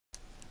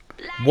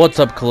What's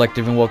up,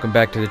 collective, and welcome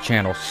back to the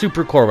channel,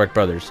 Super Korwak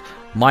Brothers.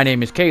 My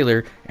name is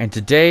Kaylor, and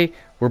today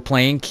we're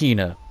playing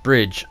Kena,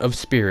 Bridge of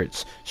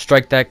Spirits.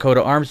 Strike that coat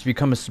of arms to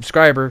become a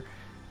subscriber.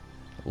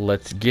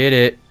 Let's get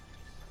it.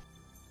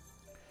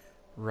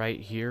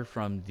 Right here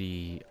from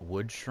the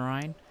wood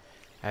shrine,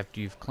 after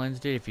you've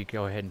cleansed it, if you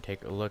go ahead and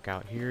take a look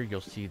out here,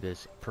 you'll see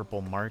this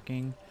purple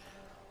marking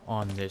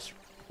on this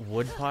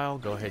wood pile.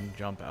 Go ahead and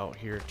jump out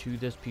here to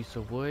this piece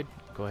of wood.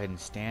 Go ahead and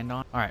stand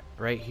on. Alright,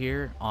 right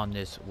here on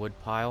this wood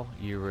pile,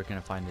 you're going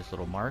to find this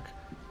little mark.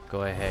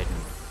 Go ahead and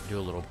do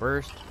a little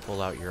burst. Pull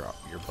out your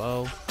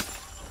bow.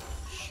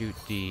 Shoot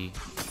the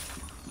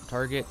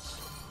targets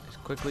as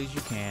quickly as you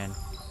can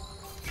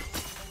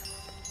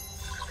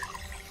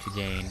to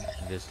gain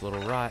this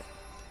little rot.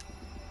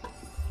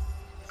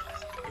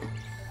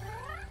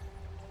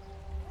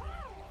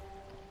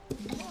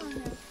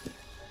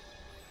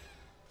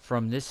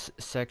 From this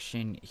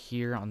section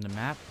here on the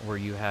map where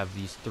you have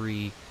these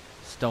three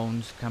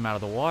stones come out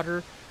of the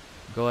water,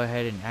 go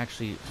ahead and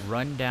actually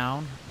run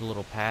down the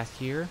little path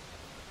here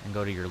and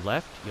go to your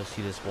left. You'll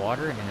see this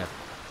water and a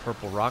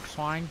purple rock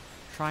shrine.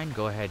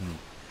 Go ahead and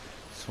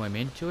swim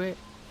into it.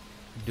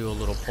 Do a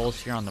little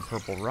pulse here on the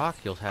purple rock.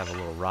 You'll have a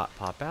little rot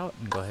pop out,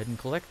 and go ahead and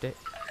collect it.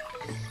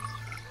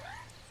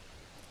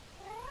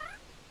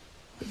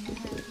 At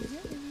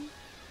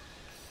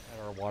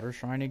our water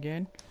shrine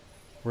again,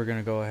 we're going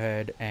to go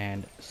ahead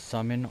and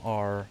summon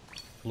our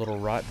little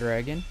rot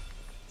dragon.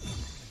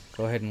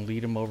 Go ahead and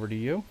lead him over to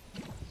you.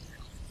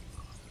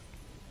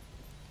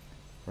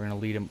 We're going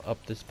to lead him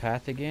up this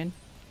path again.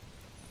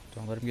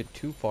 Don't let him get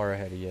too far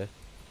ahead of you.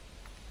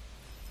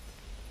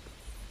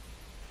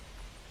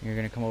 You're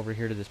going to come over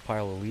here to this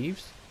pile of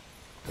leaves.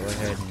 Go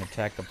ahead and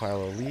attack the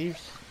pile of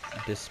leaves.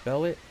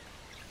 Dispel it.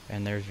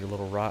 And there's your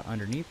little rot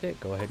underneath it.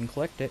 Go ahead and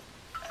collect it.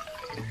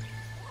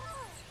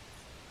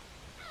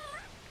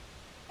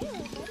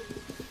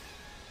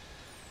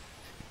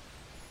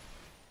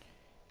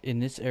 In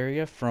this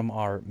area, from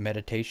our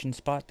meditation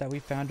spot that we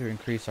found to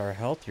increase our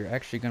health, you're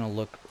actually going to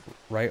look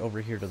right over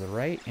here to the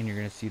right, and you're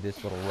going to see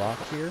this little rock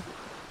here.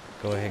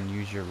 Go ahead and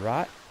use your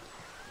rot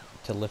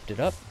to lift it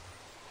up,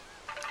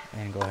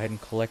 and go ahead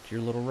and collect your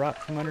little rot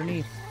from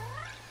underneath.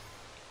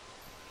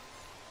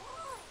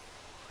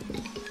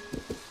 There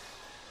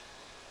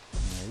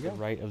you go.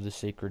 Right of the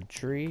sacred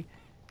tree,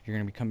 you're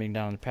going to be coming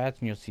down the path,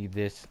 and you'll see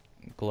this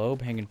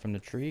globe hanging from the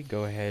tree.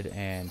 Go ahead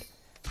and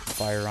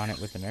fire on it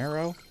with an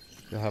arrow.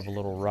 You'll have a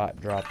little rot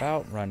drop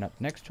out, run up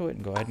next to it,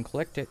 and go ahead and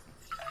collect it.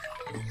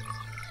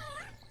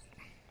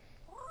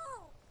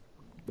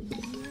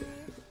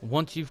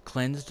 Once you've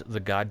cleansed the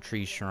God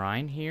Tree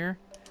Shrine here,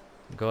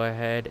 go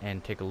ahead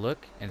and take a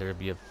look, and there'll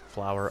be a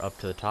flower up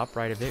to the top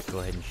right of it.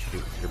 Go ahead and shoot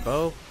it with your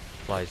bow.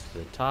 Flies to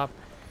the top.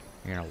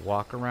 You're going to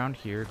walk around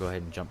here. Go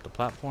ahead and jump the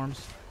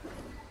platforms.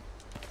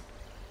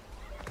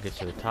 Get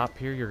to the top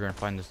here. You're going to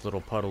find this little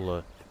puddle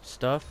of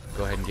stuff.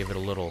 Go ahead and give it a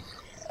little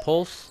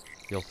pulse.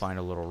 You'll find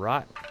a little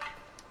rot.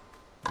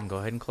 And go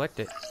ahead and collect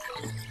it.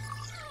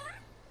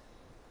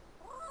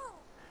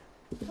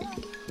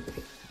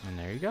 And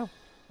there you go.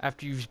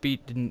 After you've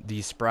beaten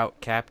the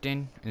Sprout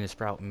Captain and the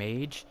Sprout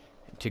Mage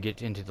to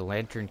get into the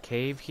Lantern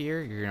Cave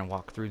here, you're going to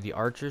walk through the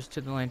archers to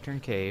the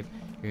Lantern Cave.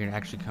 You're going to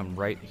actually come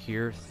right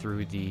here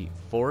through the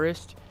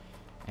forest,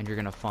 and you're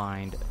going to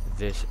find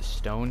this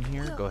stone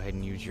here. Go ahead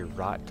and use your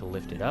rot to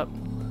lift it up.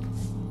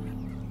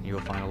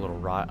 You'll find a little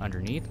rot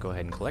underneath. Go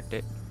ahead and collect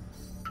it.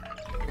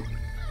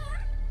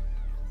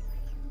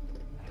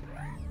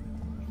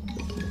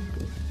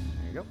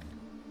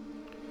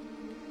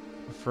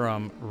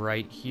 From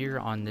right here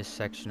on this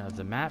section of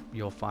the map,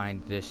 you'll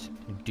find this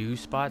dew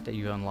spot that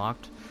you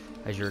unlocked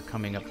as you're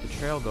coming up the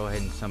trail. Go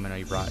ahead and summon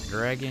a rot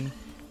dragon.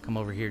 Come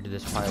over here to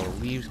this pile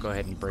of leaves. Go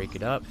ahead and break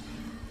it up.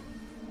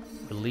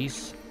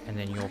 Release, and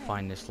then you'll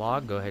find this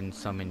log. Go ahead and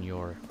summon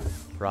your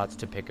rots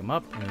to pick them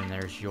up, and then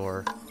there's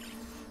your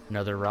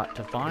another rot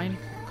to find.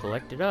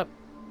 Collect it up.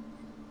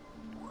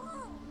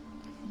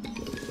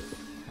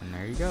 And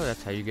there you go.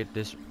 That's how you get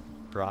this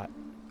rot.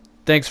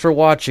 Thanks for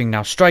watching.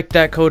 Now strike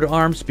that coat of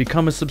arms,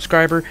 become a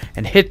subscriber,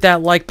 and hit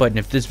that like button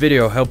if this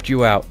video helped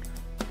you out.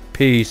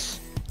 Peace.